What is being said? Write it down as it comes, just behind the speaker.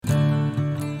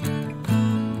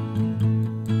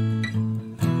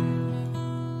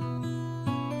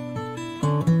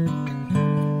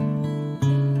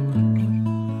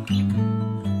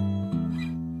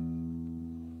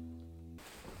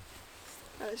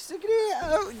It's the great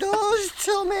outdoors,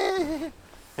 Tommy.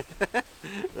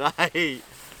 Right.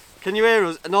 Can you hear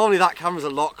us? Normally that camera's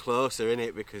a lot closer, isn't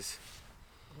it? Because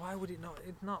why would it not?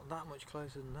 It's not that much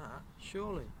closer than that,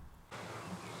 surely.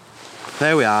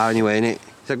 There we are. Anyway, innit?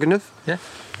 Is that good enough? Yeah.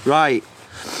 Right.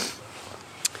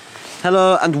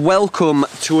 Hello and welcome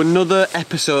to another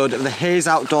episode of the Haze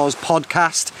Outdoors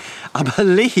podcast. I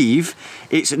believe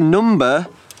it's number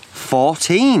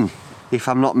 14, if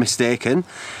I'm not mistaken.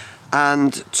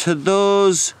 And to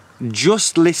those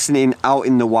just listening out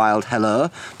in the wild, hello.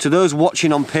 To those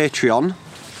watching on Patreon,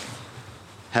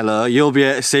 hello. You'll be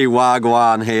able to see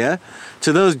Wagwan here.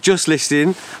 To those just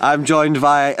listening, I'm joined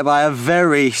by a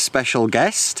very special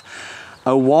guest,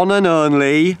 a one and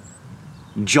only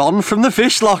John from the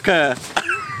Fish Locker.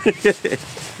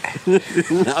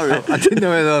 I didn't know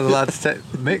whether I was allowed to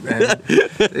take the mic then.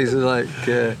 These are like...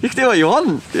 You can do what you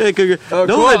want.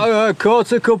 I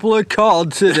caught a couple of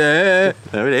cod today.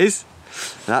 There it is.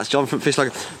 That's John from Fish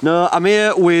Locker. No, I'm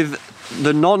here with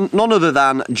the none other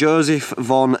than Joseph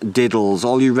Von Diddles.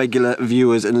 All you regular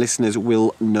viewers and listeners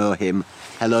will know him.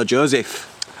 Hello, Joseph.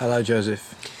 Hello,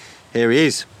 Joseph. Here he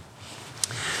is.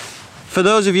 For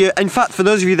those of you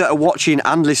that are watching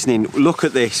and listening, look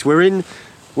at this.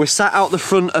 We're sat out the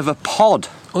front of a pod.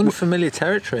 Unfamiliar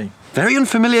territory. Very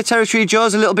unfamiliar territory.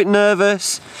 Joe's a little bit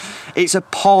nervous. It's a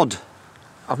pod.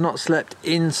 I've not slept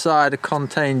inside a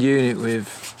contained unit with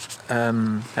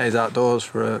Haze Outdoors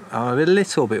I'm a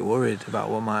little bit worried about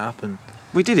what might happen.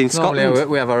 We did in Scotland. Normally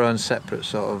we have our own separate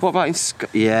sort of... What about in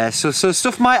Scotland? Yeah, so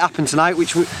stuff might happen tonight,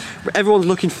 which everyone's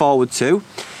looking forward to.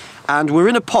 And we're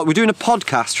in a pod. We're doing a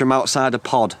podcast from outside a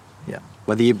pod. Yeah.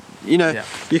 Whether you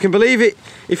can believe it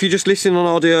if you're just listening on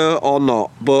audio or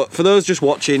not. But for those just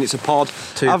watching, it's a pod.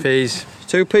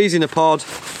 Two peas in a pod.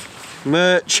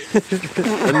 Merch.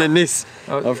 And then this.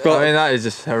 That is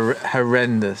just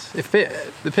horrendous.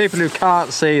 The people who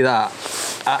can't see that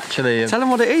actually tell them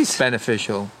what it is.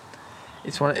 Beneficial.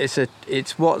 It's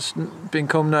what's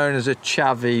become known as a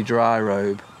chavvy dry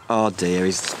robe. Oh dear,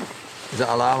 is that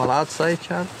allowed to say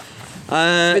chav?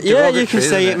 Yeah, you can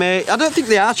say it, mate. I don't think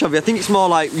they are chavvy. I think it's more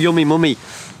like yummy mummy.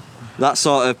 That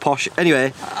sort of posh.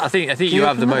 Anyway, I think you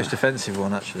have the most offensive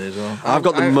one actually as well. I've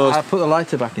got the most. I put the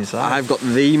lighter back inside. I've got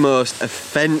the most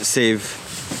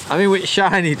offensive. I mean, with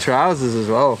shiny trousers as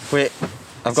well. Wait,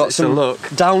 I've got some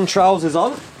down trousers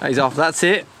on. He's off. That's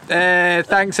it.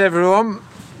 Thanks everyone.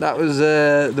 That was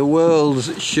the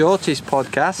world's shortest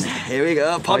podcast. Here we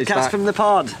go. Podcast from the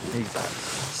pod. He's back.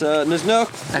 So there's no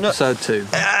episode 2.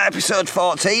 Episode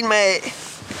 14, mate.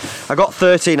 I got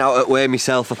 13 out at way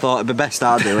myself. I thought it'd be best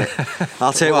I'd do it.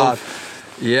 I'll take one.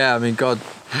 Yeah, I mean, God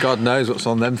knows what's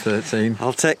on them 13.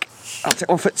 I'll take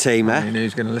one for the team, eh? I mean,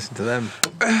 who's going to listen to them?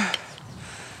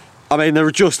 I mean,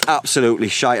 they're just absolutely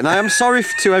shite, and I am sorry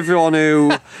to everyone who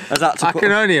has had to. I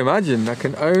can only imagine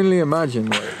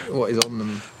what is on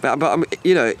them. But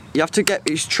you have to get.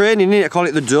 It's training in it. I call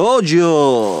it the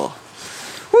dojo.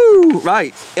 Woo!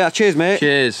 Right. Yeah. Cheers, mate.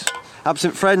 Cheers.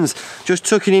 Absent friends. Just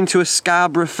tucking into a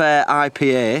Scarborough Fair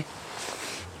IPA.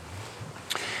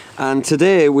 And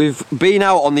today we've been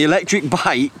out on the electric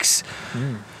bikes,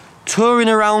 touring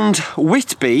around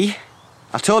Whitby.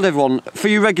 I told everyone, for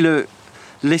you regular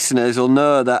listeners will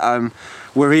know that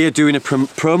we're here doing a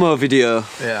promo video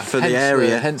for the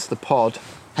area. Hence the pod.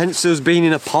 Hence us being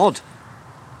in a pod.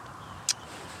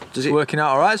 Does it working out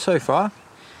all right so far?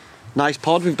 Nice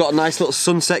pod. We've got a nice little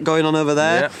sunset going on over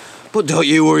there. Yep. But don't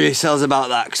you worry yourselves about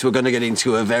that, because we're going to get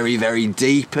into a very, very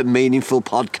deep and meaningful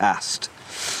podcast.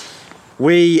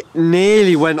 We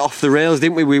nearly went off the rails,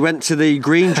 didn't we? We went to the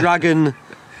Green Dragon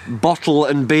bottle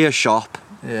and beer shop.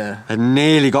 Yeah. And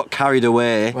nearly got carried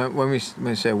away. When he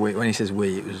says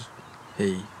we, it was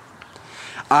he.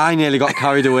 I nearly got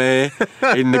carried away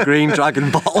in the Green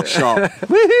Dragon bottle shop.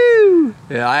 Woohoo!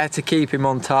 Yeah, I had to keep him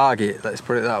on target, let's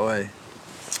put it that way.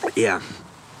 Yeah.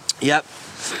 Yep.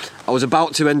 I was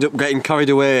about to end up getting carried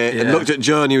away and looked at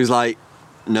Joe and he was like,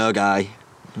 no, guy.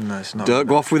 No, it's not. Don't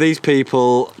go off with these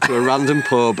people to a random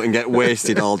pub and get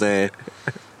wasted all day.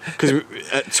 Because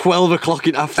at 12 o'clock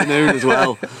in the afternoon as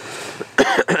well.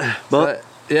 But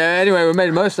anyway, we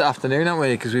made most of the afternoon, haven't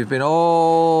we? Because we've been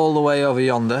all the way over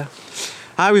yonder.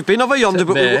 Aye, we've been over yonder,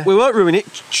 but we won't ruin it.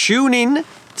 Tune in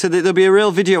to there'll be a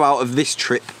real video out of this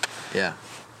trip. Yeah.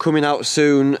 Coming out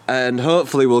soon, and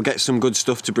hopefully we'll get some good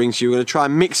stuff to bring to you. We're going to try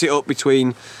and mix it up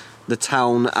between the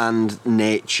town and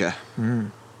nature.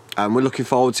 And we're looking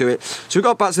forward to it. So we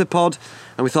got back to the pod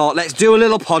and we thought, let's do a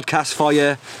little podcast for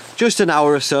you. Just an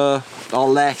hour or so, or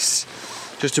less,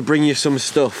 just to bring you some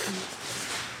stuff.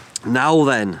 Now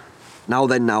then. I'm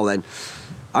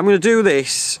going to do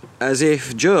this as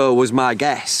if Joe was my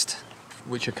guest.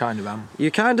 Which I kind of am. You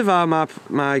kind of are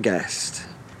my guest.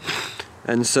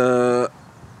 And so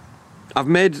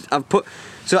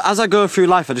so as I go through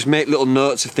life, I just make little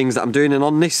notes of things that I'm doing. And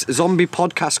on this zombie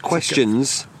podcast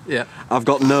questions, Yeah. I've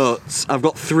got notes. I've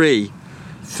got 3.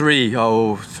 3.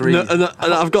 Oh, 3. No, and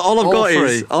I've got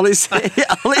all it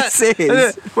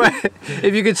says. Well,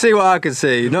 if you could see what I could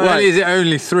see, not Right. only is it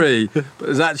only 3, but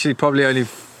there's actually probably only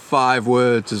 5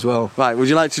 words as well. Right, would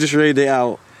you like to just read it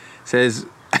out? It says,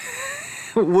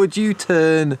 would you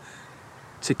turn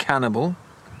to cannibal?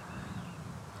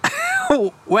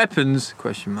 Weapons?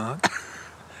 Question mark.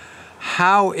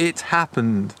 How it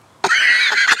happened.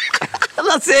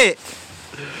 That's it.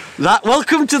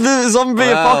 Welcome to the zombie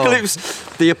Wow. apocalypse.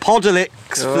 The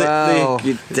apocalypse. Wow.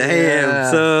 Damn.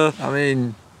 Yeah. So I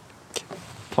mean,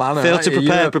 planner. fail aren't to you?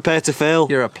 prepare, prepare to fail.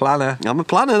 You're a planner. I'm a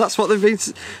planner. That's what they've been.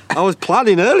 I was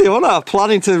planning earlier, wasn't I?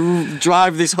 Planning to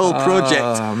drive this whole project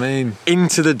I mean,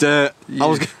 into the dirt. I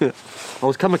was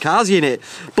kamikaze in it,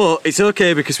 but it's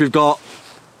okay because we've got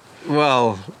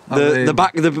well,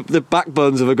 the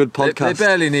backbones of a good they podcast.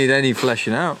 barely need any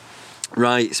fleshing out.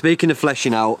 Right. Speaking of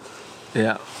fleshing out,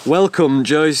 Yeah. welcome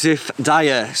Joseph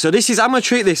Dyer. So this is, I'm gonna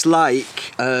treat this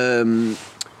like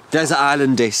Desert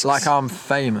Island Discs. Like I'm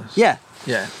famous. Yeah.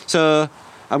 Yeah. So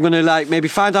I'm gonna like maybe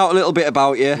find out a little bit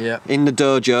about you Yeah. in the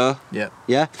dojo. Yeah.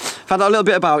 Yeah. Find out a little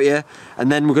bit about you,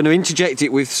 and then we're going to interject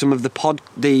it with some of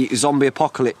the zombie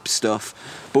apocalypse stuff.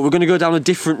 But we're going to go down a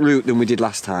different route than we did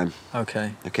last time.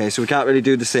 Okay. Okay, so we can't really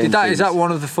do the same. Is that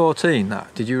one of the 14?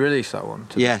 Did you release that one?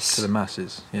 Yes. To the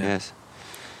masses. Yeah. Yes.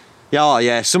 Yeah, oh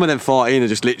yeah. Some of them 14 are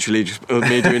just literally just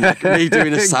me doing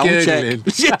a sound check. Gurgling.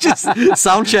 Yeah, just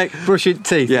sound check. Brushing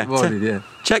teeth. Yeah. Morning, yeah.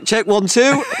 Check 1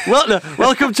 2.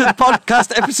 Welcome to the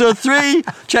podcast episode 3.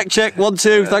 Check 1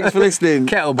 2. Thanks for listening.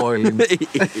 Kettle boiling.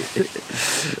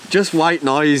 Just white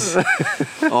noise.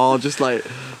 Or just like,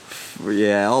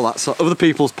 yeah, all that sort of other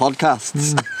people's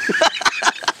podcasts.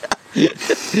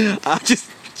 I just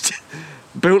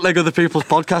bootleg other people's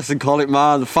podcasts and call it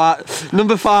mine.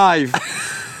 Number 5.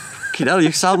 Fucking hell,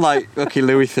 you sound like fucking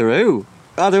Louis Theroux.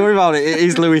 Oh, don't worry about it. It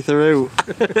is Louis Theroux.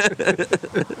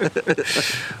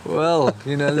 Well,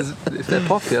 if they're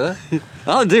popular.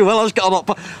 I'll do well. I've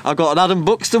got an Adam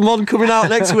Buxton one coming out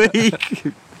next week.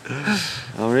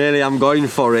 I'm going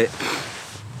for it.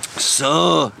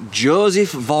 So,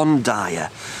 Joseph Von Dyer,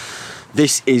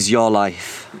 this is your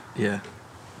life. Yeah.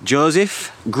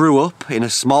 Joseph grew up in a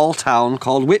small town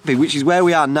called Whitby, which is where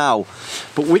we are now.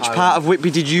 But which part of Whitby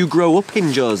did you grow up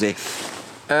in, Joseph?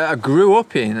 I grew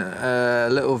up in a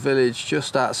little village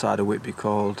just outside of Whitby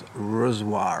called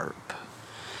Ruswarp.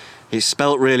 It's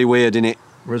spelt really weird, innit?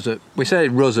 Russup. We say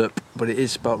Russup, but it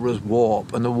is spelled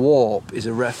Ruswarp, and the warp is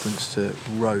a reference to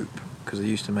rope because they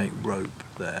used to make rope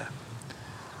there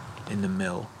in the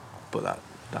mill. But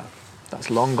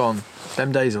that's long gone.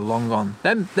 Them days are long gone.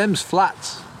 Them's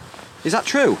flats. Is that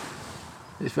true?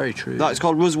 It's very true. No, it's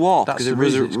called Ruswarp. That's because the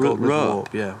reason it's called rope.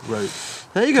 Ruswarp. Yeah, rope.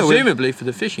 There you go. Presumably for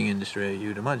the fishing industry,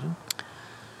 you'd imagine.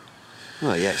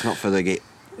 Well, yeah, it's not for the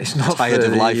It's not tired for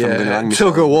of life. I'm going to hang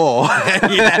myself. tug of war.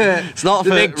 Yeah, it's not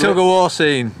The for big tug of war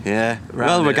scene. Yeah. Round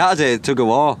Well, we here. got a tug of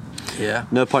war. Yeah.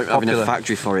 No point having a Popular.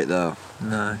 factory for it though.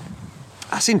 No.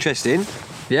 That's interesting.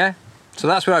 Yeah. So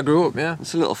that's where I grew up. Yeah.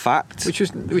 It's a little fact. Which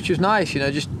was nice,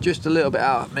 just a little bit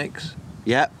out of mix.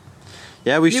 Yeah.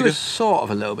 Yeah, we You should were have. sort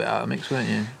of a little bit out of mix, weren't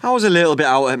you? I was a little bit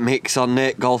out at mix on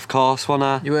Nick golf course, wasn't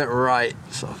I? You weren't right,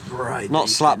 sort of right. Not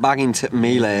deep slap in. banging to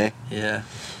melee. Yeah.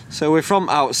 So we're from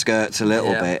outskirts a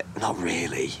little Yeah. bit. Not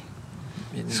really.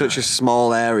 You know. Such a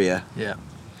small area. Yeah.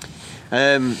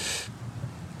 And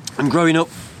growing up,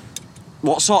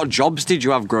 what sort of jobs did you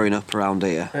have growing up around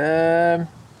here?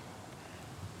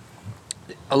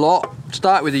 A lot.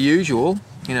 Start with the usual.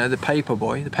 The paper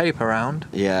boy, the paper round,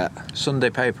 Yeah. Sunday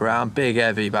paper round, big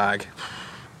heavy bag.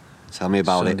 Tell me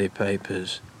about Sunday it.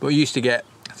 papers. But we used to get,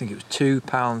 I think it was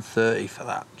 £2.30 for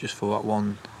that, just for that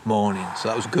one morning. So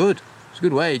that was good. It was a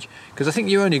good wage. Because I think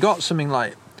you only got something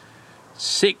like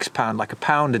 £6, like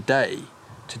 £1 a day,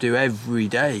 to do every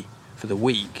day for the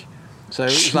week. So it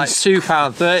was like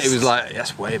 £2.30. It was like,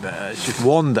 that's way better. It's just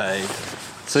one day.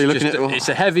 So you're looking at. It's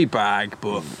a heavy bag,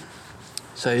 but.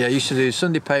 So yeah, I used to do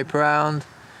Sunday paper round.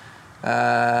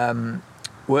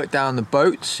 Work down the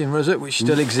boats in Russup, which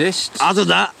still exists. I done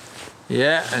that.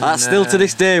 Yeah, and, That's still to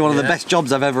this day one of the yeah. best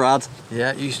jobs I've ever had.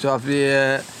 Yeah, used to have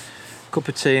the cup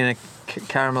of tea and a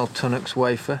caramel Tunnocks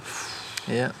wafer.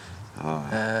 Yeah.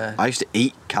 I used to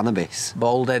eat cannabis.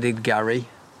 Bald-headed Gary.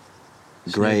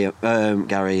 Gary, yeah.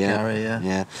 Gary, yeah.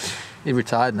 Yeah. He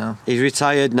retired now. He's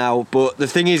retired now, but the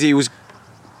thing is, he's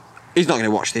not going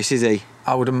to watch this, is he?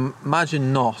 I would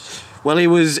imagine not. Well,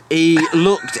 he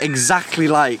looked exactly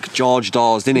like George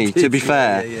Dawes, didn't he? To be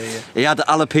fair. Yeah. He had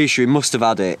alopecia, he must have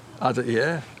had it.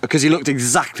 Yeah. Because he looked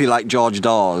exactly like George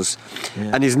Dawes.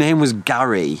 Yeah. And his name was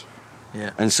Gary.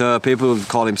 Yeah. And so people would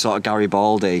call him sort of Gary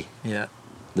Baldy. Yeah.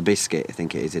 The biscuit, I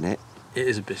think it is, isn't it? It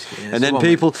is a biscuit. Yeah. And then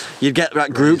you'd get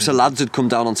like groups of lads would come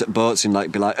down onto boats and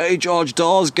like be like, "Hey, George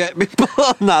Dawes, get me."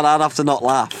 And I'd have to not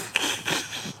laugh.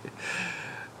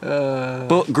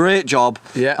 But great job.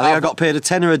 Yeah, I think I got paid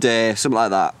 £10 a day, something like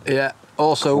that. Yeah.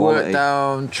 Also Quality. worked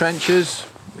down trenches,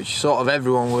 which sort of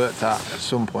everyone worked at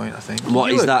some point, I think. Did What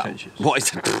you is work that? Trenches? What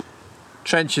is that?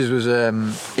 Trenches was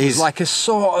like a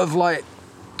sort of like,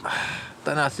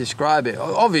 don't know how to describe it.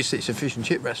 Obviously, it's a fish and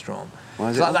chip restaurant. Why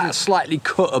is It's it like that obvious? slightly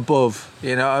cut above.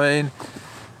 You know what I mean?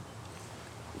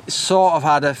 It sort of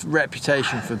had a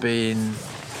reputation for being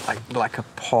like a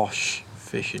posh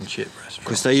fish and chip restaurant.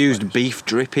 Because they used beef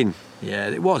dripping Yeah,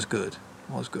 it was good.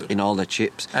 It was good. in all their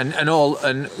chips. And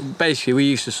basically we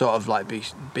used to sort of like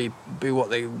be what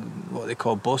they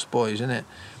call bus boys, isn't it?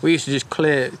 We used to just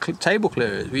clear table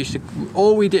clearers.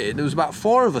 All we did, there was about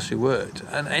 4 of us who worked,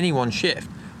 and any one shift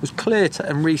was clear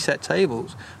and reset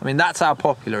tables. I mean, that's how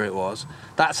popular it was.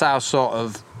 That's how sort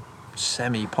of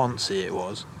semi-poncy it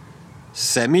was.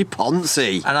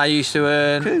 Semi-poncy. And I used to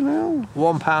earn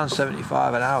Well,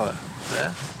 £1.75 an hour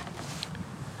there.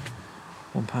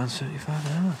 £1.75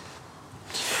 an hour.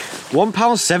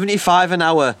 £1.75 an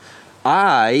hour.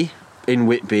 I, in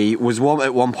Whitby, was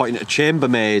at one point a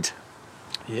chambermaid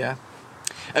Yeah.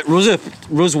 at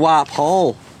Ruswarp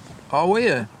Hall. Oh, were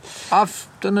you? I've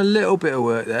done a little bit of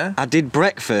work there. I did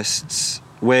breakfasts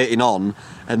waiting on,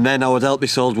 and then I would help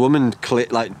this old woman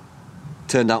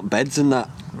turned out beds and that.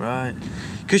 Right.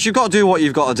 Because you've got to do what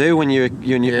you've got to do when you're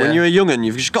a young'un.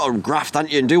 You've just got to graft,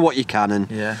 haven't you, and do what you can. And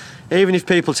Yeah. even if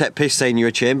people take piss saying you're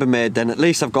a chambermaid, then at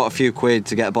least I've got a few quid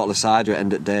to get a bottle of cider at the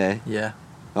end of the day, Yeah.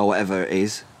 or whatever it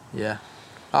is. Yeah.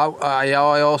 I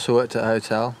also worked at a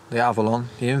hotel, the Avalon,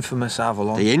 the infamous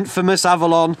Avalon. The infamous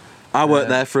Avalon. I worked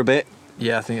Yeah. there for a bit.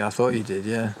 Yeah, I thought you did,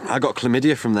 yeah. I got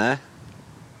chlamydia from there.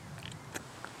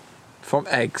 From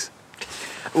eggs.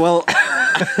 Well,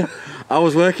 I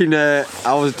was working. I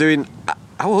was doing.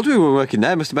 How old were we working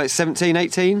there? Must have been about 17,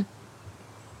 18.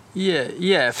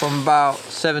 Yeah, from about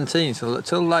 17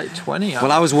 till like 20.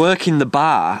 Well, I was working the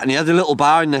bar, and he had a little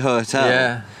bar in the hotel.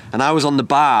 Yeah. And I was on the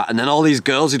bar, and then all these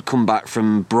girls had come back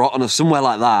from Broughton or somewhere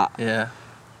like that, Yeah.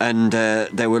 and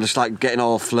they were just like getting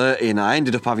all flirty, and I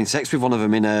ended up having sex with one of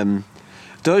them in.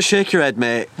 Don't shake your head,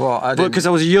 mate. What? But because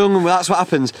I was young, and that's what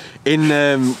happens in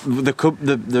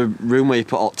the room where you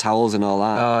put hot towels and all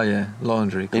that. Oh, yeah.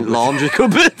 Laundry. In laundry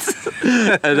cupboards,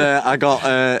 and I got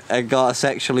a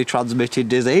sexually transmitted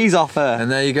disease off her.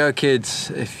 And there you go, kids.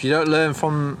 If you don't learn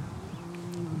from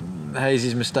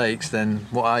Haze's mistakes, then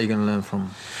what are you going to learn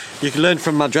from? You can learn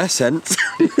from my dress sense.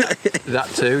 That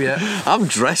too, yeah. I'm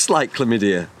dressed like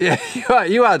chlamydia. Yeah,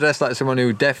 you are dressed like someone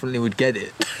who definitely would get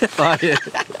it. Like,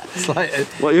 it's like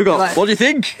What you got? like- What do you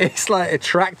think? it's like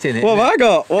attracting it. What have I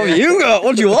got? What have you got?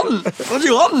 What do you want? What do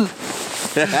you want?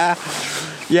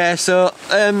 Yeah, so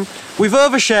we've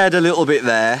overshared a little bit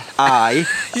there.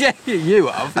 Yeah, you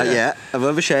have. Yeah, I've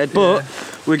overshared, but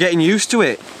we're getting used to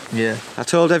it. Yeah. I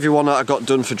told everyone that I got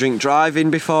done for drink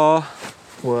driving before.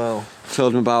 Well,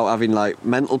 Told them about having like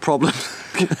mental problems.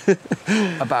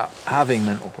 about having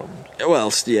mental problems.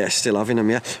 Well, yeah, still having them,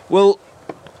 yeah. Well,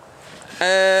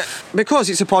 because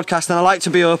it's a podcast and I like to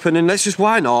be open, and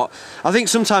why not? I think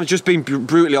sometimes just being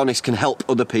brutally honest can help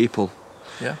other people.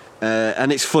 Yeah.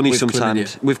 And it's funny With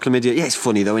sometimes. chlamydia. With chlamydia. Yeah, it's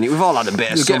funny though, innit? We've all had a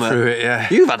bit of You'll get summer. through it, yeah.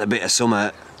 You've had a bit of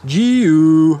summer.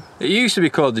 GU. It used to be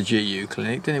called the GU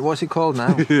clinic, didn't it? What's it called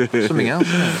now? Something else,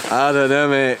 isn't it? I don't know,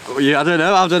 mate. Yeah, I don't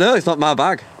know. It's not my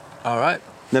bag. All right.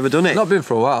 Never done it. Not been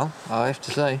for a while, I have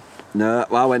to say. No,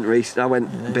 well, I went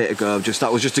a bit ago.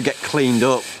 That was just to get cleaned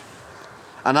up.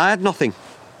 And I had nothing.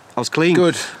 I was clean.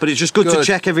 Good. But it's just good to Good.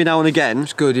 check every now and again.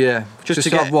 It's good, yeah. Just to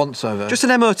have get- once over. Just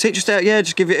an MOT, just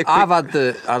give it a quick... I've had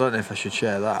I don't know if I should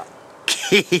share that.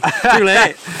 Too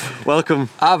late. Welcome.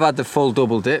 I've had the full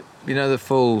double dip. You know, the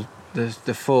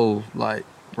full, like,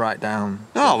 right down.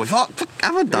 Oh, I've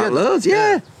had that loads,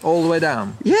 yeah. All the way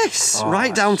down. Yes, Oh,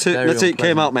 right down to... very That's it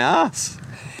came unpleasant. out my arse.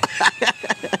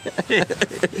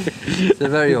 It's a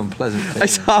very unpleasant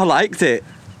thing. I liked it.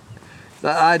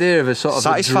 That idea of a sort of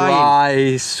Satisfying. a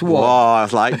dry Whoa,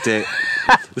 swab. I liked it.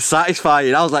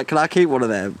 Satisfying. I was like, can I keep one of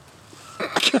them?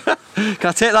 Can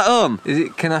I take that home?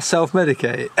 Can I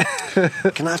self-medicate?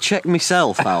 Can I check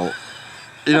myself out?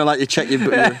 You know, like you check your...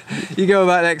 You go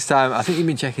back next time. I think you've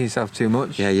been checking yourself too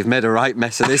much. Yeah, you've made a right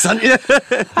mess of this, haven't you?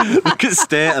 Look at the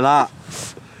state of that.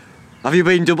 Have you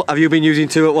been using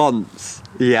two at once?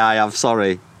 Yeah, I have,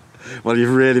 sorry. Well,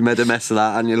 you've really made a mess of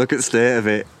that, and you look at the state of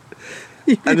it.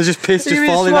 And there's just piss just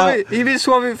falling out. You mean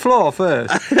swabbing floor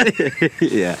first?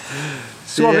 Yeah.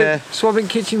 Swabbing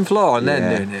kitchen floor and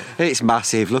then doing it. It's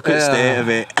massive. Look at the state of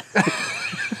it.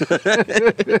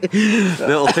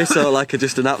 Little piss out like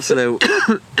just an absolute.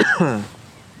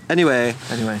 Anyway,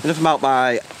 enough about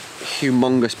my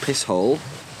humongous piss hole.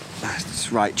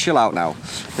 Right, chill out now,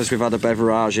 because we've had a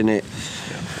beverage in it.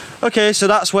 Yeah. Okay, so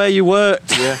that's where you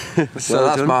worked. Yeah. So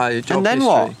that's my job And then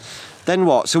history. what? Then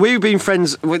what? So we've been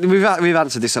friends. We've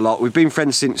answered this a lot. We've been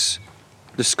friends since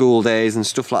the school days and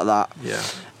stuff like that. Yeah.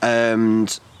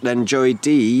 And then Joey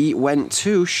D went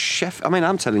to Sheffield. I mean,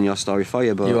 I'm telling your story for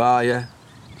you, but You are, yeah.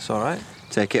 It's all right.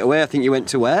 take it away. I think you went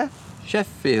to where?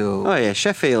 Sheffield. Oh yeah,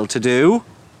 Sheffield to do.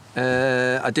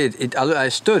 I did. I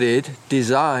studied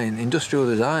design, industrial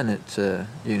design at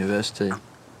university,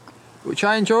 which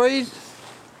I enjoyed.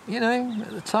 You know,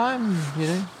 at the time,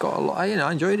 got a lot. I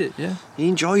enjoyed it. Yeah. You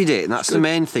enjoyed it, and that's the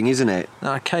main thing, isn't it? And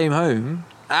I came home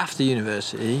after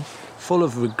university, full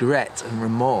of regret and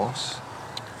remorse,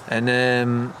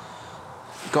 and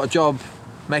got a job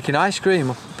making ice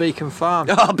cream up at Beacon Farm.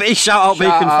 Oh, shout out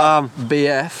Beacon Farm.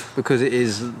 BF, because it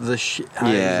is the shit.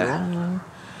 Yeah.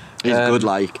 It's good,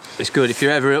 like. It's good. If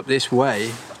you're ever up this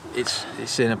way,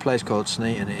 it's in a place called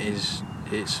Sneaton.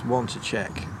 It's one to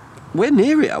check. We're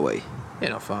near it, are we? Yeah,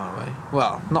 not far away.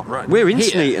 Well, not right. We're in here.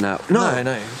 Sneaton now.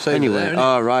 No. So Anyway, there,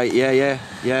 oh right, yeah.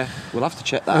 We'll have to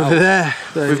check that over out.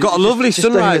 there. We've got a lovely just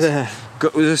over sunrise. there.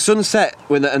 There's a sunset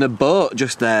and a boat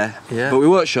just there. Yeah. But we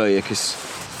won't show you because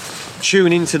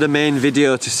tune into the main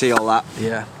video to see all that.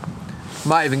 Yeah.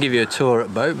 Might even give you a tour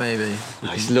at boat, maybe.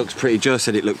 It looks pretty. Joe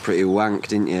said it looked pretty wank,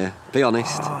 didn't you? Be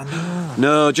honest. Oh,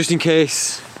 No, just in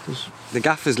case the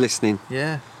gaffer's listening.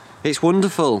 Yeah. It's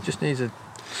wonderful. Just needs a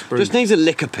spruce. Just needs a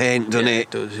lick of paint, doesn't it?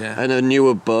 It does, yeah. And a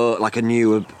newer boat, like a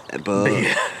newer boat.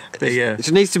 Bigger. It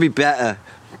just needs to be better,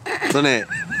 doesn't it?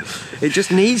 It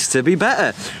just needs to be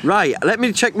better. Right, let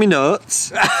me check my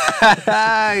notes.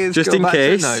 Just in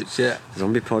case. Notes, yeah.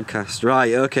 Zombie podcast.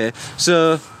 Right, okay.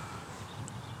 So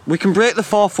we can break the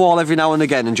fourth wall every now and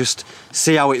again and just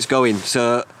see how it's going.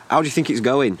 So how do you think it's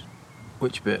going?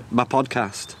 Which bit? My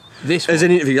podcast. This As one?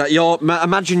 an interview. Like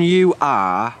imagine you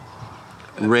are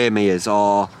Ray Mears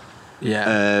or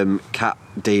Kat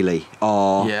Dealey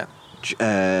or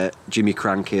Jimmy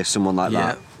Cranky or someone like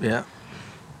that. Yeah.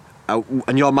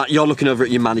 And you're looking over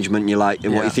at your management and you're like,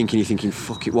 and what you're thinking? You're thinking,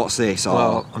 fuck it, what's this? Or,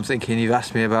 Well, I'm thinking you've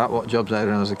asked me about what jobs I had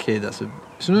when I was a kid. It's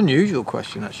an unusual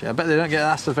question, actually. I bet they don't get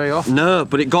asked that very often. no,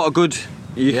 but it got a good.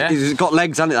 It's got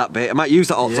legs, hasn't it? That bit. I might use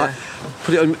that all the time.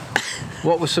 Put it on.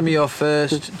 What were some of your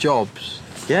first jobs?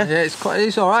 Yeah. Yeah,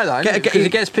 it's all right, that, because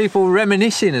it gets people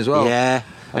reminiscing as well. Yeah.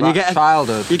 And you get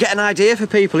childhood. You get an idea for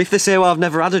people if they say, "Well, I've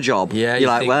never had a job." Yeah, you're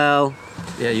like, think, "Well,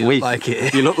 yeah, you look like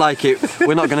it. You look like it.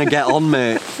 We're not going to get on,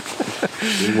 mate.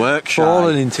 You work shy.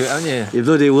 Fallen into it, haven't you? You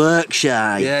bloody work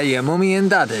shy. Yeah, mummy and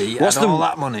daddy had all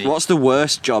that money. What's the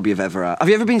worst job you've ever had? Have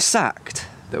you ever been sacked?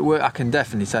 I can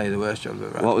definitely tell you the worst job I've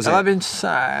ever had. What was it? Have I been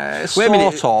sacked? Wait a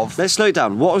minute. Sort of. Let's slow it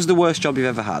down. What was the worst job you've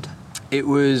ever had? It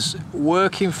was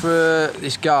working for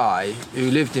this guy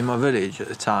who lived in my village at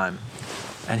the time,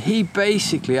 and he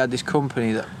basically had this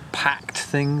company that packed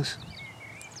things.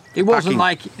 It wasn't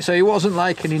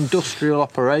like an industrial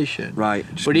operation, right?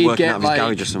 Just but he'd working get out of his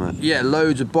garage or something.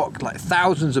 loads of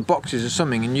thousands of boxes or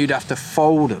something, and you'd have to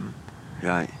fold them.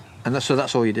 Right. And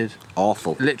that's all you did.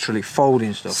 Awful. Literally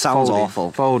folding stuff. Sounds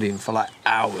awful. Folding for like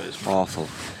hours. Awful.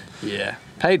 Yeah.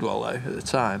 Paid well though at the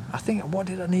time. I think, what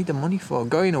did I need the money for?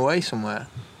 Going away somewhere.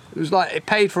 It was like, it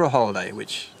paid for a holiday,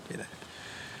 which,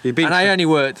 I only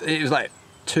worked, it was like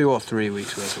 2 or 3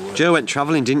 weeks worth of work. Joe went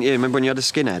travelling, didn't you? Remember when you had a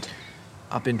skinhead?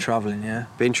 I've been travelling, yeah.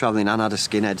 Been travelling and had a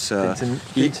skinhead, so...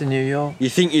 Been to New York. You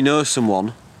think you know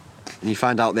someone, and you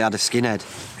find out they had a skinhead.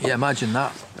 Yeah, imagine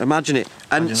that. Imagine it.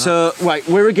 And right,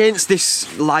 we're against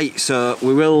this light, so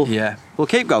we will... Yeah. We'll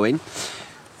keep going.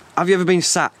 Have you ever been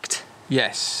sacked?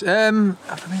 Yes. Have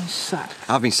I been sacked?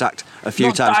 I've been sacked a few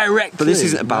not times. Directly. But this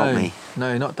isn't about me.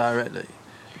 No, not directly.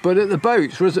 But at the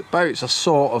boats, I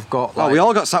sort of got like... we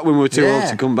all got sacked when we were too old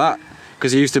to come back.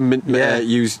 Because he used to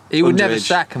use He would never underage.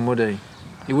 sack him, would he?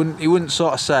 He wouldn't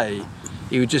sort of say...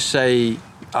 He would just say, you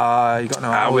got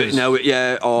no hours.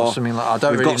 Or something like, I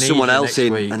don't we've really got need someone you else next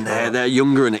in week, and they're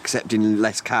younger and accepting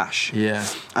less cash. Yeah.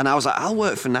 And I was like, I'll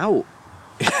work for now.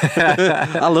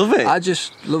 I love it. I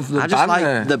just love the banter. I just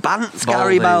like the bants,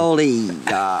 Gary Baldy.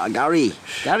 Gary.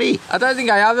 I don't think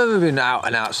I have ever been out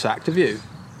and out sacked, have you?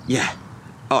 Yeah.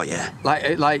 Oh, yeah.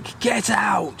 Like get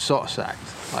out sort of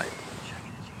sacked. Like,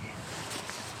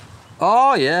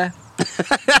 oh, yeah.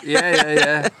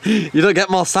 Yeah. You don't get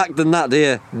more sacked than that, do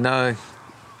you? No.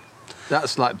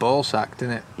 That's like ball sacked,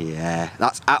 isn't it? Yeah,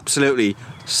 that's absolutely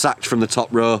sacked from the top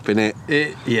rope, innit?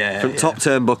 From top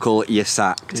turnbuckle, you're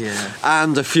sacked. Yeah.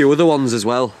 And a few other ones as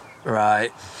well.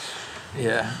 Right.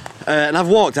 Yeah. And I've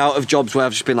walked out of jobs where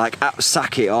I've just been like,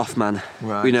 sack it off, man.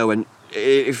 Right. You know, and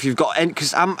if you've got,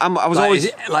 because I was Like, always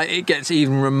it gets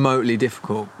even remotely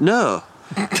difficult. no.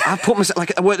 I put myself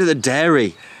like I worked at the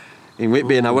dairy in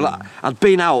Whitby, and I'd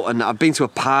been out and I'd been to a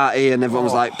party, and everyone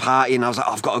was like partying. And I was like,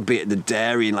 I've got to be at the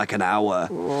dairy in like an hour,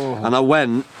 and I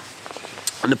went,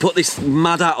 and they put this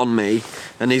mad hat on me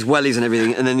and these wellies and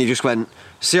everything, and then he just went,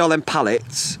 see all them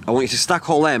pallets? I want you to stack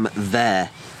all them there.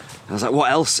 And I was like,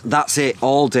 what else? That's it,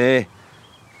 all day.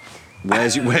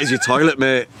 Where's your toilet,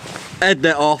 mate? Head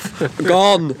net off,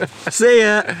 gone. See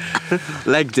ya.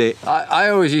 Legged it. I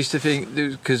always used to think,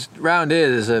 because round here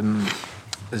there's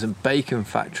a bacon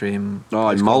factory in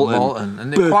Malton.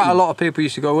 and quite a lot of people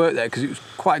used to go work there because it was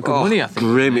quite good money, I think.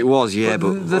 Grim it was, yeah,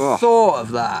 but the thought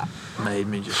of that made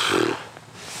me just.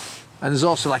 And there's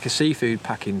also like a seafood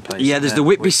packing place. Yeah, there's the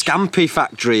Whitby Scampi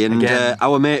factory, and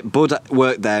our mate Bud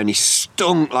worked there, and he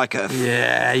stunk like a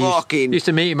fucking. Used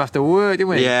to meet him after work, didn't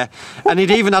we? Yeah, and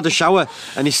he'd even had a shower,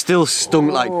 and he still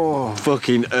stunk like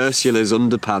fucking Ursula's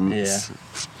underpants.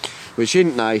 Yeah. Which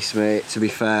isn't nice, mate. To be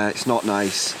fair, it's not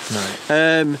nice.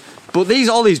 No. But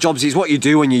all these jobs is what you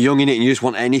do when you're young in it, and you just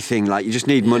want anything. Like you just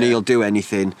need money, you'll do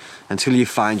anything until you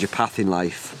find your path in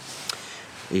life.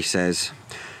 He says.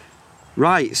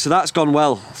 Right, so that's gone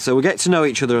well. So we get to know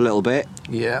each other a little bit.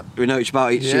 Yeah. We know each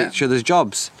other's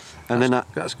jobs, and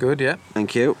that's good. Yeah.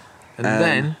 Thank you. And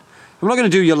then I'm not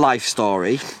going to do your life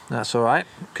story. That's all right.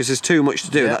 Because there's too much to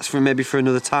do. Yeah. That's for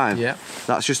another time. Yeah.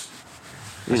 That's just.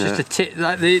 Just a tip.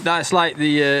 That's like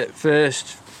the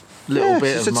first little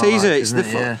bit it's of just my a teaser. life, It's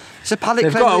isn't it? it's a palate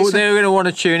They're cleanser. going to want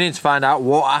to tune in to find out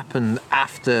what happened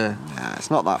after. Nah,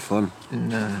 it's not that fun.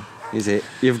 No. Is it?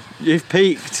 You've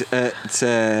peaked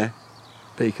at.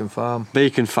 Beacon Farm.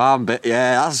 Beacon Farm, but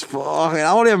yeah, that's fucking.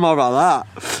 I want to hear more about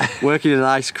that. Working in an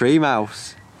ice cream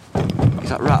house. Is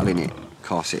that rattling it? Of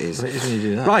course it is. Well, it is when you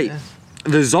do that, right, yeah.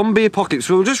 The zombie apocalypse.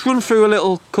 We'll just run through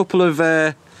a couple of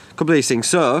these things.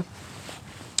 So,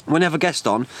 when I have a guest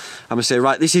on, I'm gonna say,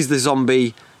 right, this is the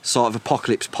zombie sort of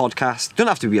apocalypse podcast. Don't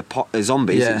have to be a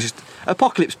zombie. Yeah. It's just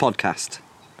apocalypse podcast.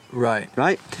 Right.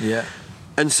 Right. Yeah.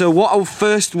 And so, what I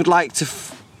first would like to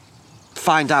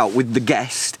find out with the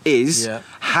guest is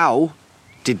how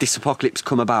did this apocalypse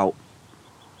come about?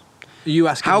 Are you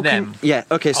asking them? Yeah,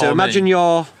 okay, so Oh, imagine me.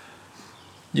 you're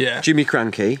Yeah. Jimmy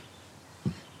Cranky.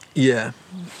 Yeah.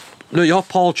 No, you're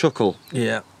Paul Chuckle.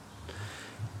 Yeah.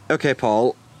 Okay,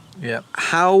 Paul, Yeah.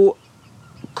 how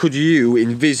could you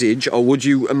envisage, or would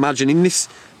you imagine in this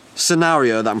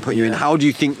scenario that I'm putting you in, how do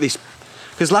you think this...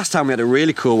 Because last time we had a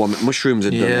really cool one that Mushrooms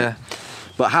had done it.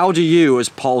 But how do you, as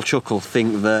Paul Chuckle,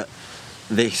 think that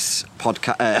this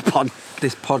podcast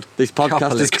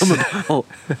has come about?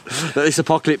 That this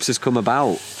apocalypse has come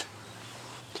about?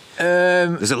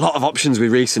 There's a lot of options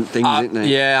with recent things, isn't there?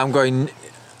 Yeah, I'm going.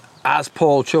 As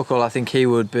Paul Chuckle, I think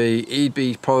he'd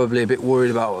be probably a bit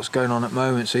worried about what's going on at the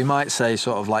moment. So he might say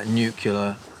sort of like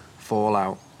nuclear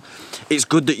fallout. It's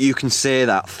good that you can say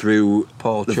that through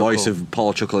the voice of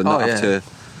Paul Chuckle and not have to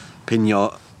pin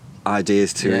your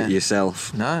ideas to it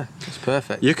yourself. No, it's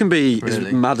perfect. You can be as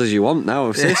mad as you want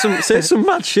now. Say some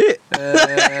mad shit.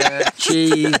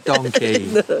 Cheese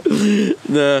donkey.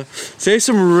 No, say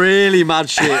some really mad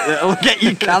shit that'll get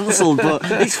you cancelled, but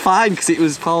it's fine because it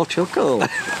was Paul Chuckle. Is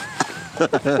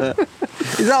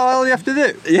that all you have to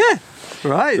do? Yeah.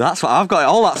 Right. That's what I've got.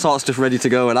 All that sort of stuff ready to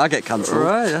go when I get cancelled.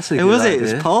 Right, that's a good Who was idea. it?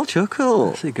 It was Paul Chuckle.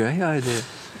 That's a great idea.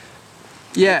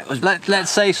 Yeah, let's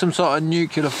say some sort of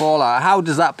nuclear fallout. How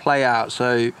does that play out?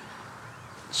 So,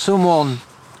 someone...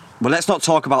 Well, let's not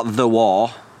talk about the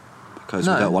war, because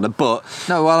we don't want to, but...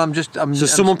 No, well,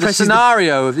 someone presses the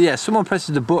scenario of... someone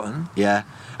presses the button. Yeah,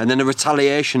 and then a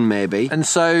retaliation, maybe. And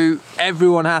so,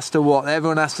 everyone has to what?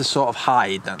 Everyone has to sort of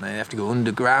hide, don't they? They have to go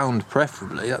underground,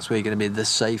 preferably. That's where you're going to be the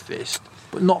safest.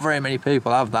 But not very many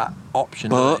people have that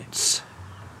option, do they? But...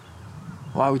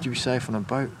 Why would you be safe on a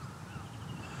boat?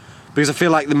 Because I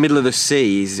feel like the middle of the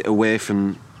sea is away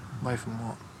from... Away from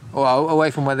what? Oh,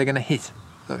 away from where they're going to hit. Is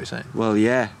that what you're saying? Well,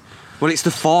 yeah. Well, it's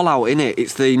the fallout, innit?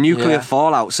 It's the nuclear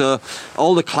fallout. So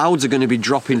all the clouds are going to be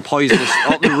dropping poisonous...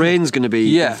 all the rain's going to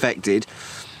be infected.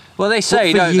 Well, they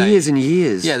say, but for years and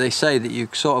years. Yeah, they say that you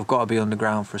sort of got to be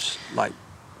underground for, like...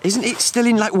 Isn't it still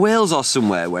in, like, Wales or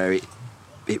somewhere where it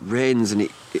rains and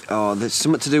there's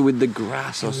something to do with the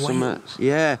grass or something?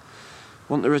 Yeah.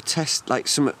 Want there a test, like,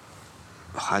 something...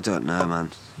 Oh, I don't know,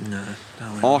 man. No.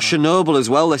 Or Chernobyl as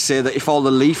well. They say that if all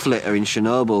the leaf litter in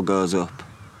Chernobyl goes up.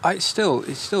 It's still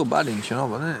bad in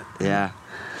Chernobyl, isn't it? Yeah.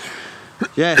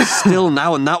 Yeah, still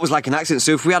now, and that was like an accident.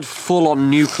 So if we had full-on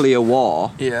nuclear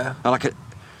war, Yeah.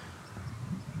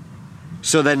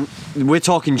 So then we're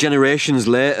talking generations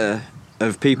later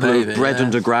of people who've bred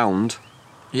underground.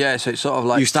 Yeah, so it's sort of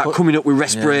like you start coming up with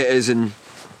respirators and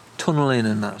tunneling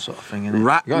and that sort of thing. Innit?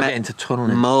 Rat you got to get into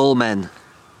tunneling. Mole men.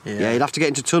 Yeah, you'd have to get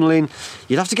into tunneling.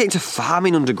 You'd have to get into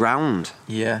farming underground.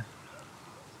 Yeah.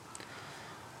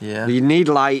 Yeah. You need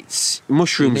lights.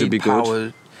 Mushrooms would be power.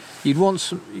 good. You'd want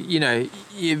some, it'd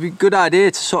be a good idea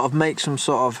to sort of make some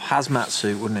sort of hazmat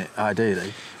suit, wouldn't it?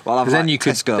 Ideally. Well, because then like you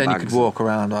could Tesco you could walk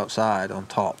around outside on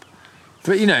top.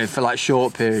 For for like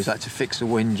short periods, like to fix a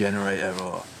wind generator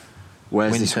or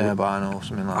wind turbine or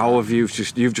something like that. How have you've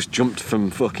just jumped from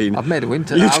fucking? I've made a wind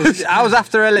turbine. I was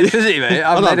after electricity, mate.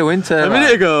 I've made a wind turbine. A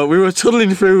minute ago, we were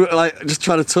tunnelling through, like just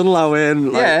trying to tunnel our way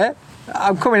in. Like, yeah,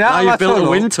 I'm coming out of my tunnel. Built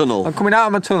a wind tunnel. I'm coming out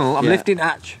of my tunnel. I'm lifting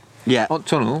hatch. Yeah. On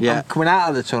tunnel. Yeah. I'm coming out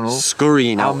of the tunnel.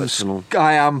 Scurrying out of the tunnel.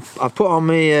 I've put on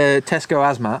my Tesco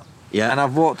hazmat. Yeah. And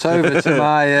I've walked over to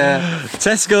my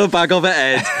Tesco bag over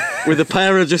head with a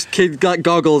pair of just kid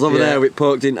goggles over there with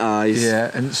poked in eyes.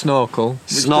 Yeah, and snorkel.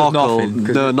 Snorkel.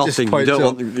 Nothing. You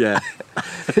don't want. Yeah.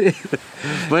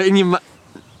 But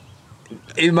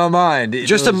in my mind,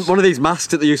 one of these masks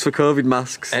that they use for COVID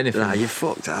masks. Anything. Nah, you're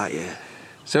fucked, aren't you?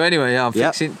 So anyway, I'm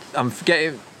fixing. I'm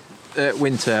getting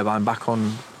wind turbine back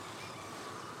on.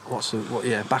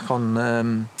 Back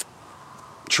on.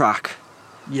 Track.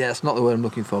 Yeah, that's not the word I'm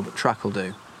looking for, but track will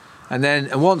do. And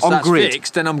once on that's grid.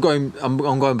 fixed, then I'm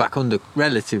going back under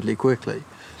relatively quickly.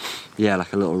 Yeah,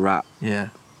 like a little rat. Yeah.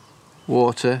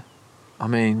 Water. I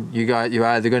mean, you're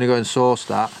either going to go and source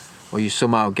that, or you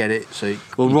somehow get it. So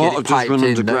water does run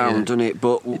underground, doesn't it?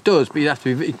 But it does, but you have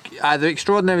to be either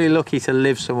extraordinarily lucky to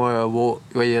live somewhere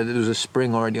where there's a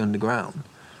spring already underground,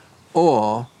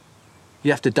 or you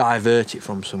have to divert it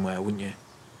from somewhere, wouldn't you?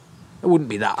 It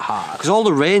wouldn't be that hard. Because all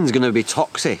the rain's going to be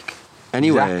toxic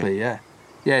anyway. Exactly, yeah.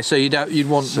 Yeah, so you'd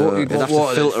want you'd have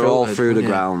water to filter all through the yeah.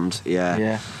 ground. Yeah.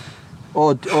 Yeah.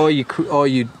 Or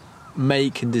you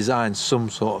make and design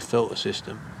some sort of filter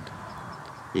system.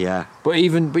 Yeah. But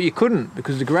you couldn't,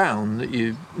 because the ground that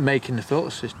you make in the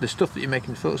filter system, the stuff that you make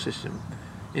in the filter system,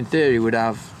 in theory would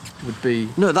be.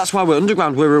 No, that's why we're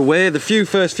underground. We're aware. The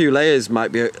first few layers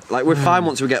might be like we're fine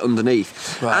once we get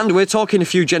underneath, right. And we're talking a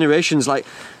few generations. Like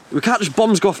we can't just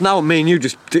bombs go off now and me and you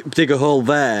just dig a hole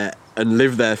there and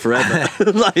live there forever.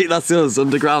 Like that's us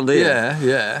underground here. Yeah,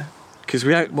 yeah. Because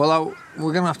we ain't. Well,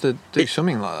 we're gonna have to do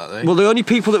something like that. Though. Well, the only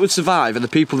people that would survive are the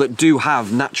people that do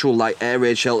have natural, like air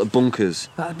raid shelter bunkers.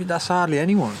 That's hardly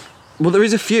anyone. Well, there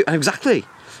is a few exactly,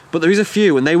 but there is a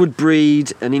few, and they would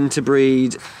breed and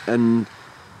interbreed and.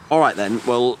 All right then.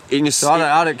 Well,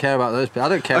 I don't care about those people. I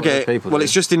don't care what those people. Well, do.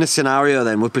 it's just in a scenario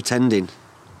then. We're pretending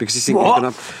because you think we're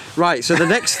gonna. Right. So the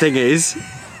next thing is,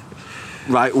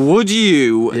 right? Would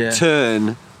you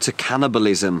turn to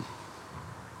cannibalism?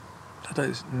 I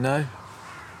don't know.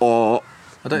 Or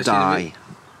I don't die.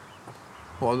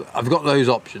 Well, I've got those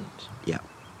options. Yeah.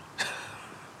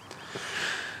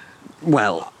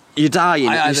 Well, you're dying.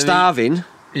 You're starving. Yeah.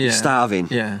 You're starving.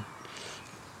 Yeah.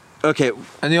 Okay.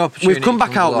 And the opportunity. We've come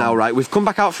back out now, right? We've come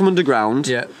back out from underground.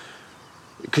 Yeah.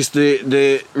 Because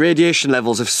the radiation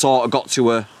levels have sort of got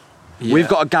to a. Yeah. We've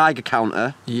got a Geiger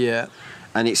counter. Yeah.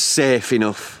 And it's safe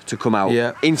enough to come out.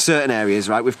 Yeah. In certain areas,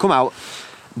 right? We've come out,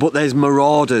 but there's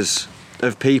marauders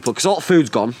of people because all the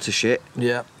food's gone to shit.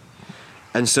 Yeah.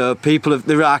 And so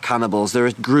there are cannibals. There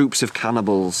are groups of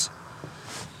cannibals,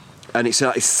 and it's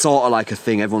sort of like a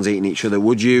thing. Everyone's eating each other.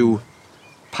 Would you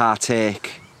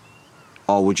partake,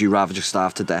 or would you rather just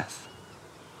starve to death?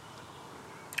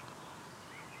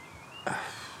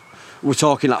 We're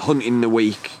talking like hunting the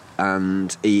weak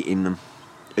and eating them,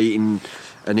 eating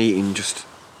just.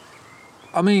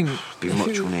 I mean, be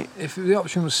much, wouldn't it? If the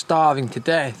option was starving to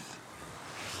death.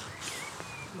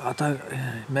 I don't.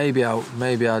 Maybe I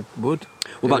would.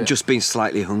 What about just being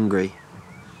slightly hungry?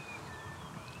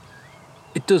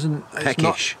 It doesn't.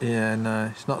 Peckish. Yeah,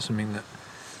 no, it's not something that.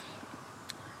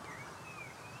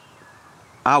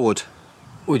 I would.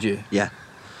 Would you? Yeah.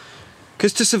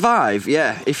 Because to survive,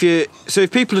 yeah. If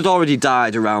people had already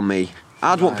died around me,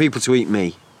 I'd want people to eat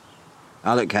me.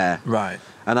 I don't care. Right.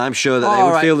 And I'm sure that they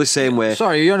would feel the same way.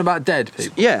 Sorry, you're on about dead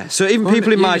people? Yeah, so even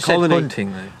people in my colony...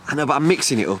 hunting, though. I know, but I'm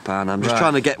mixing it up, and I'm just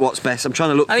trying to get what's best. I'm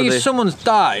trying to look for if someone's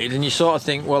died and you sort of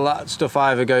think, well, that stuff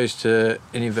either goes to,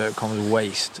 in inverted commas,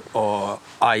 waste, or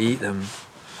I eat them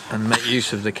and make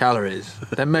use of the calories,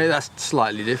 then maybe that's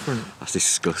slightly different. That's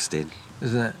disgusting.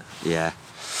 Isn't it? Yeah.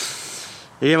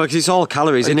 Yeah, because it's all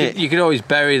calories, isn't it? You could always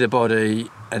bury the body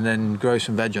and then grow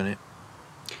some veg on it.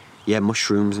 Yeah,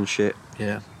 mushrooms and shit.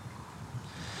 Yeah.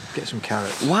 Get some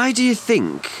carrots. Why do you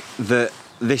think that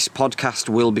this podcast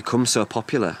will become so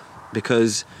popular?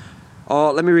 Because,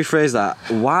 or let me rephrase that.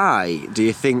 Why do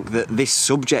you think that this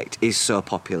subject is so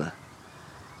popular?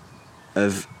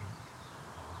 Of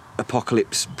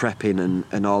apocalypse prepping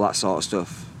and all that sort of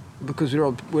stuff. Because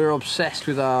we're obsessed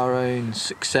with our own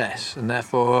success, and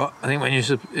therefore I think when you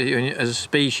as a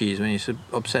species, when you're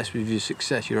obsessed with your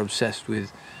success, you're obsessed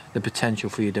with the potential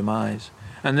for your demise.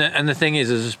 And the thing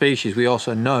is, as a species, we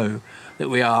also know that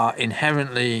we are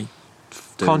inherently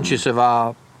conscious of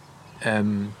our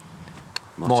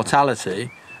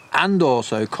mortality, and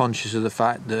also conscious of the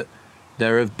fact that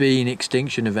there have been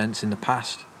extinction events in the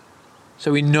past.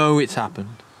 So we know it's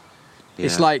happened. Yeah.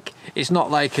 It's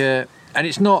not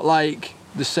like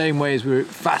the same way as we're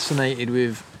fascinated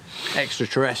with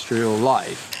extraterrestrial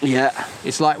life. Yeah.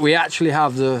 It's like we actually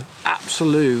have the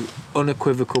absolute,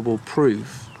 unequivocal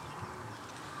proof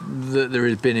that there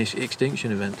has been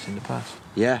extinction events in the past.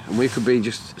 Yeah, and we could be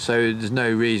just... So there's no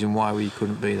reason why we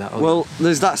couldn't be that other. Well,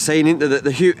 there's that saying, isn't there,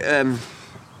 that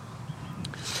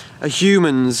a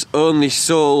human's only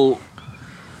sole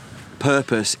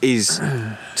purpose is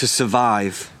to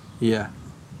survive. Yeah.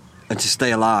 And to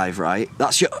stay alive, right?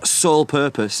 That's your sole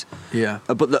purpose. Yeah.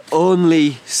 But the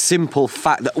only simple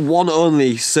fact, that one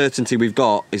only certainty we've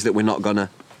got is that we're not gonna.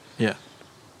 Yeah.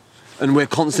 And we're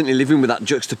constantly living with that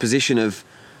juxtaposition of...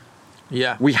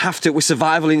 Yeah. We're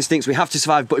survival instincts, we have to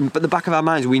survive, but in the back of our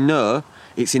minds we know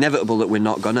it's inevitable that we're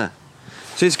not gonna.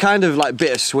 So it's kind of like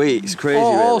bittersweet, it's crazy,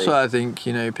 really. Also, I think,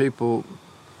 people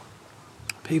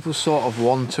sort of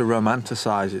want to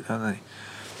romanticise it, don't they?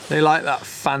 They like that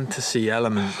fantasy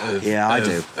element of... Yeah, I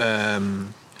do.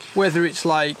 Whether it's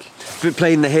like...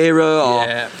 Playing the hero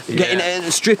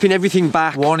or stripping everything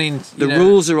back. Wanting... The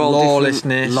rules are all lawlessness.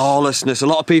 different. Lawlessness. A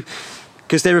lot of people...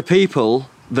 Because there are people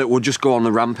that will just go on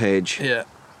the rampage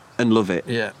and love it.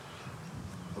 Yeah.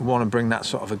 Want to bring that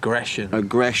sort of aggression.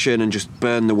 And just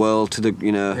burn the world to the,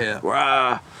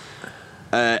 Yeah.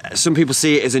 Some people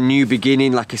see it as a new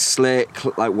beginning, like a slate,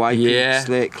 like wiping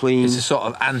slate clean. It's a sort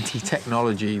of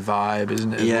anti-technology vibe,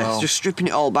 isn't it? Yeah, it's just stripping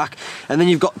it all back. And then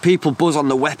you've got people buzz on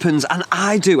the weapons, and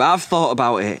I've thought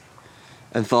about it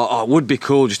and thought, it would be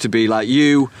cool just to be like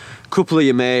you, a couple of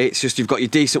your mates, just you've got your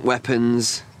decent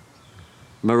weapons,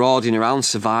 marauding around,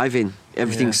 surviving.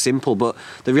 Everything's simple, but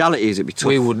the reality is it'd be tough.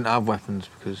 We wouldn't have weapons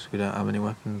because we don't have any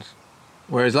weapons.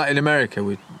 Whereas, like in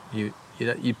America,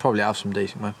 you'd probably have some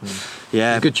decent weapons.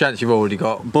 Yeah. There's a good chance you've already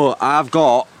got. But I've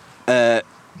got...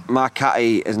 my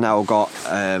catty has now got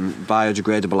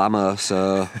biodegradable ammo,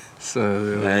 so...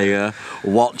 So... there you go.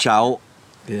 Watch out.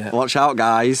 Yeah. Watch out,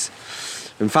 guys.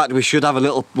 In fact, we'll have a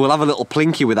little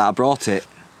plinky with that. I brought it.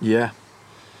 Yeah.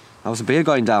 That was a beer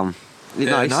going down. Isn't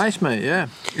it nice? Nice, mate, yeah.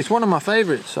 It's one of my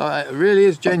favourites. It really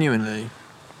is genuinely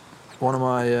one of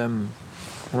my...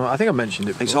 I think I mentioned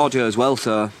it before. It's audio as well,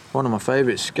 so... One of my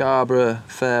favourites, Scarborough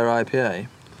Fair IPA.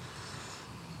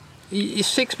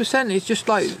 It's 6%. It's just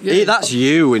like... Yeah, that's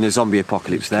you in a zombie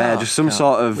apocalypse there. Just some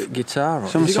sort of... guitar.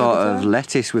 Some sort of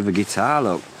lettuce with a guitar,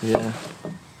 look. Yeah.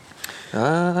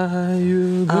 Are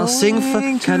you I'll sing for...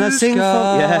 Can I sing for...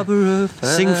 Yeah.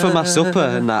 Sing for my supper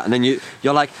and that. And then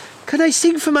you're like, can I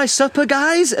sing for my supper,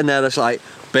 guys? And they're just like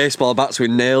baseball bats with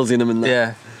nails in them and that.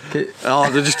 Yeah. They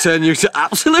just turn you to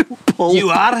absolute pulp. You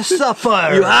are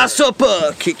supper. You are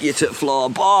supper. Kick you to the floor.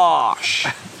 Bosh.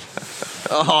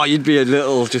 You'd be a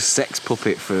little just sex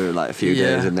puppet for like a few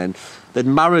days, and then they'd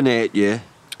marinate you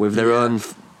with their own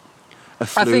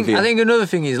effluvia. I think another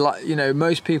thing is, like,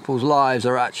 most people's lives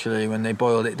are actually, when they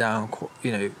boiled it down,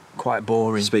 quite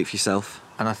boring. Speak for yourself.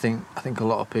 And I think a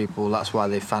lot of people, that's why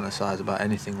they fantasise about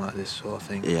anything like this sort of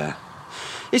thing. Yeah.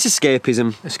 It's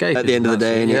escapism at the end of the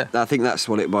day, yeah. I think that's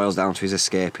what it boils down to, is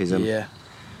escapism. Yeah.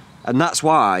 And that's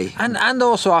why. And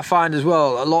also I find as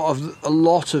well, a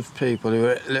lot of people who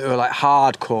are like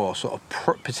hardcore, sort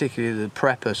of particularly the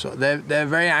preppers, they're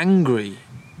very angry.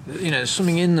 There's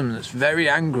something in them that's very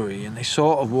angry, and they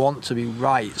sort of want to be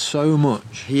right so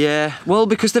much. Yeah. Well,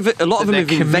 because a lot of them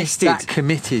have invested. That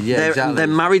committed, yeah, exactly. They're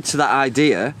married to that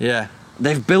idea. Yeah.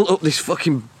 They've built up this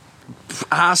fucking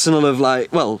arsenal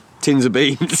of tins of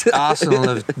beans. Arsenal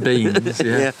of beans,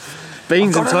 yeah.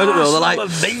 Beans and toilet roll. They're like,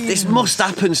 this must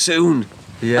happen soon.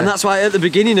 Yeah. And that's why at the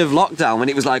beginning of lockdown, when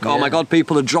it was like, oh my God,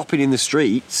 people are dropping in the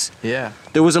streets. Yeah.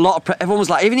 There was a lot of everyone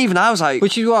was like, even I was like,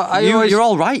 which is what you're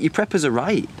all right. Your preppers are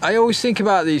right. I always think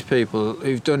about these people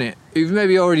who've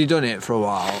maybe already done it for a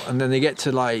while, and then they get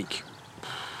to like,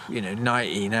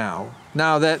 90 now.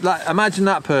 Now they're like, imagine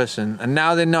that person, and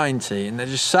now they're 90, and they're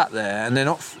just sat there, and they're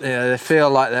not. They feel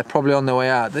like they're probably on their way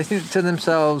out. They think to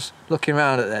themselves, looking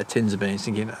around at their tins of beans,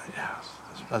 thinking, "Yeah,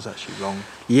 that's actually wrong."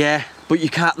 Yeah, but you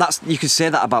can't. You could say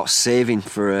that about saving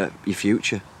for your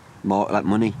future, more like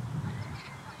money.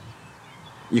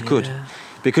 You could,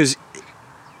 because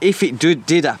if it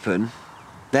did happen,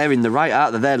 they're in the right,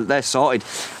 aren't they? They're sorted,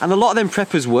 and a lot of them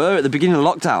preppers were at the beginning of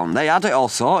lockdown. They had it all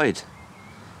sorted.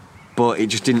 But it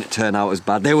just didn't turn out as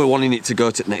bad. They were wanting it to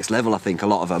go to the next level, I think, a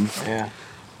lot of them. Yeah.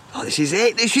 Oh, this is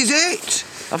it!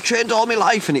 I've trained all my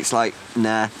life, and it's like,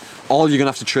 nah. All you're going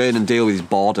to have to train and deal with is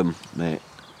boredom, mate.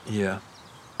 Yeah.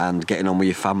 And getting on with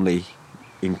your family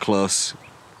in close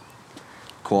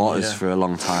quarters for a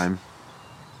long time.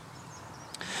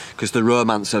 Because the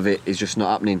romance of it is just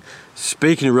not happening.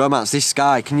 Speaking of romance, this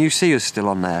guy, can you see us still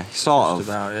on there? Sort just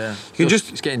of. About, yeah.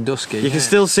 It's getting dusky. You can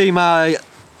still see my...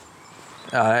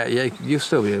 yeah, you'll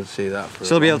still be able to see that.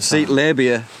 Still be able to see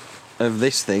labia of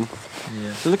this thing.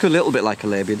 Yeah. They look a little bit like a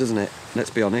labia, doesn't it? Let's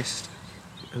be honest.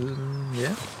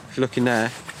 Yeah. If you're looking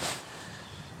there,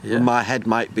 Yeah. my head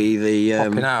might be the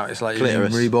popping out. It's like clitoris. you're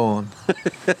being reborn.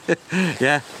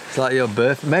 Yeah. It's like your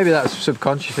birth. Maybe that's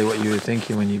subconsciously what you were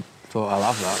thinking when you thought,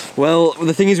 I'll have that. Well,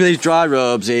 the thing is with these dry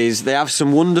robes is they have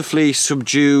some wonderfully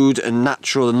subdued and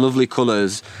natural and lovely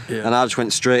colours, and I just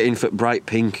went straight in for bright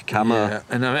pink camo. Yeah,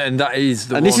 and that is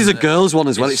the. And this is a girl's one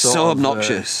as well. It's so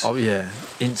obnoxious. Oh yeah,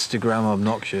 Instagram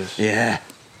obnoxious. Yeah.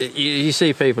 You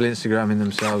see people Instagramming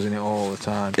themselves in it all the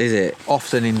time. Is it?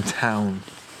 Often in town.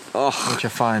 Oh. Which I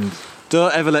find.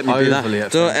 Don't ever let me do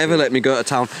that. Don't ever let me go to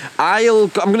town. I'm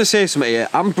going to say something here.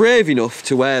 I'm brave enough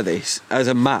to wear this as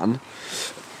a man.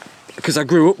 Because I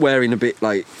grew up wearing a bit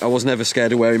like, I was never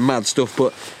scared of wearing mad stuff,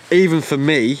 but even for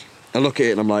me, I look at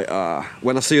it and I'm like,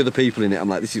 when I see other people in it, I'm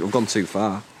like, I've gone too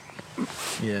far.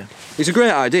 Yeah. It's a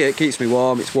great idea, it keeps me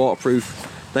warm, it's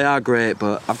waterproof, they are great,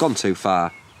 but I've gone too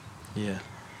far. Yeah.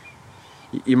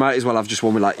 You might as well have just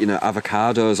one with like,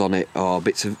 avocados on it, or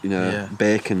bits of,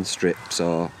 bacon strips,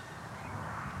 or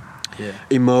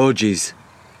emojis.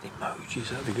 Emojis,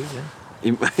 that'd be good, yeah.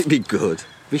 It'd be good.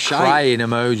 Be shy. Crying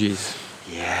emojis.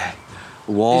 Yeah.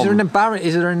 Warm.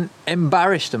 Is there an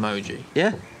embarrassed emoji?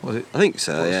 Yeah. Was it? I think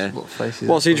so, yeah. What face is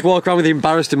What, so you just walk around with the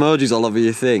embarrassed emojis all over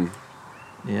your thing?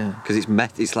 Yeah. Because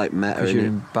it's like meta, Because isn't you're it?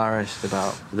 embarrassed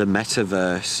about... The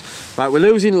metaverse. Right, we're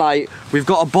losing light. We've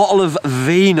got a bottle of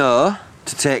vino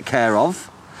to take care of.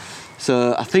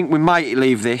 So I think we might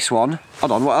leave this one.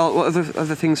 Hold on, what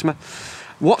other things?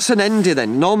 What's an ender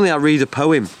then? Normally I read a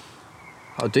poem.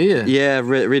 Oh, do you? Yeah,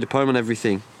 read a poem on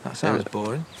everything. That sounds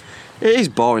boring. It is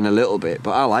boring a little bit,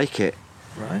 but I like it.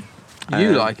 Right.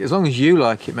 You like it, as long as you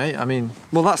like it, mate. I mean,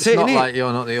 well, that's it's it, not innit? like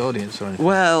you're not the audience or anything.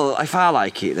 Well, if I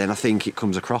like it, then I think it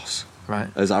comes across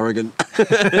as arrogant.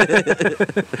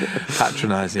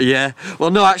 Patronising. Yeah.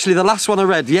 Well, no, actually, the last one I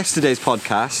read, yesterday's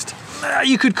podcast.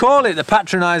 You could call it the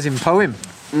patronising poem.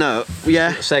 No,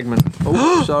 yeah. Segment.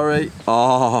 Oh, sorry.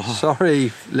 Oh.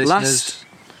 Sorry, listeners.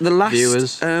 The last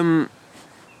viewers.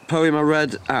 Poem I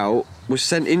read out was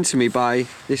sent in to me by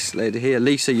this lady here,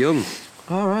 Lisa Young.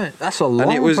 All right, that's a long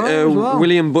And it was poem as well.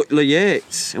 William Butler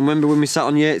Yeats. And remember when we sat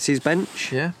on Yeats's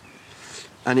bench? Yeah.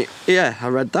 And I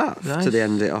read that Nice. to the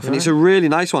end of it off. And Right. it's a really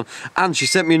nice one. And she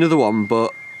sent me another one,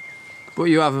 but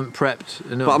you haven't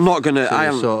prepped enough. I'm not gonna. to I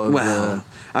am. sort of, Well,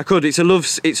 I could. It's a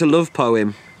love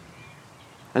poem,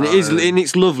 and it is. And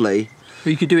it's lovely.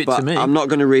 you could do it But to me. I'm not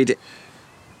going to read it.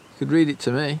 You could read it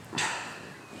to me.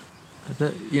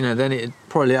 Then it'd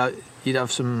probably you'd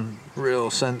have some real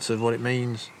sense of what it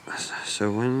means.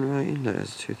 So when writing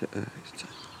letters to the earth,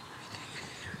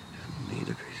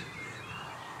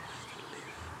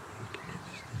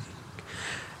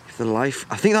 if the life,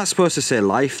 I think that's supposed to say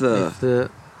life though. If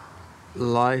the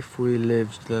life we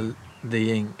lived, the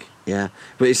ink. Yeah,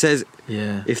 but it says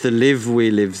if the live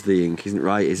we lives the ink, isn't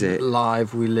right, is it?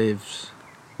 Live we lives.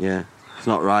 Yeah, it's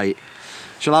not right.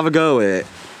 Shall I have a go with it?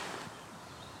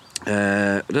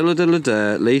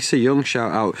 Lisa Young,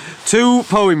 shout out. 2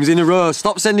 poems in a row.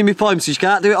 Stop sending me poems, you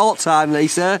can't do it all the time,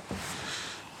 Lisa.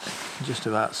 Just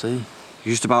about see.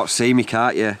 You just about see me,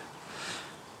 can't you?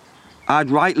 I'd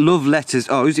write love letters.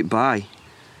 Oh, who's it by?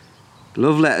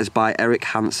 Love letters by Eric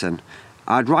Hansen.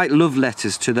 I'd write love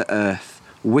letters to the earth,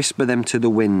 whisper them to the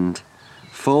wind,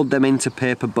 fold them into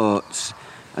paper boats,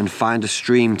 and find a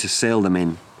stream to sail them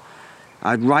in.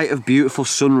 I'd write of beautiful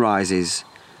sunrises,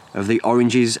 of the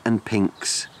oranges and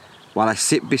pinks, while I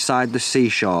sit beside the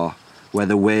seashore where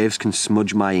the waves can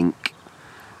smudge my ink.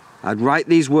 I'd write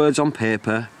these words on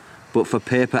paper, but for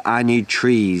paper I need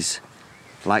trees,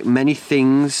 like many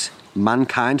things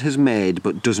mankind has made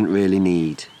but doesn't really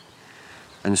need.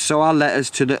 And so our letters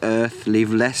to the earth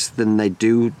leave less than they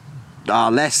do,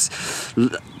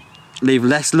 leave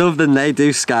less love than they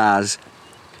do scars.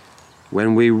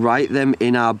 When we write them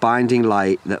in our binding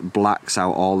light that blacks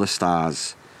out all the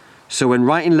stars. So when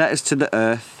writing letters to the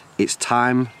earth, it's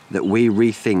time that we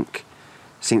rethink,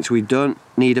 since we don't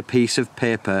need a piece of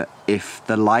paper if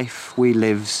the life we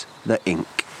live's the ink.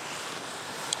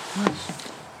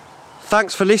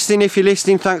 Thanks for listening if you're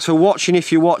listening. Thanks for watching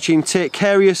if you're watching. Take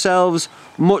care of yourselves.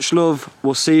 Much love.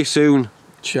 We'll see you soon.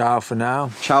 Ciao for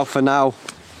now. Ciao for now.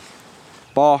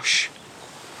 Bosh.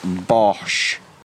 Bosh.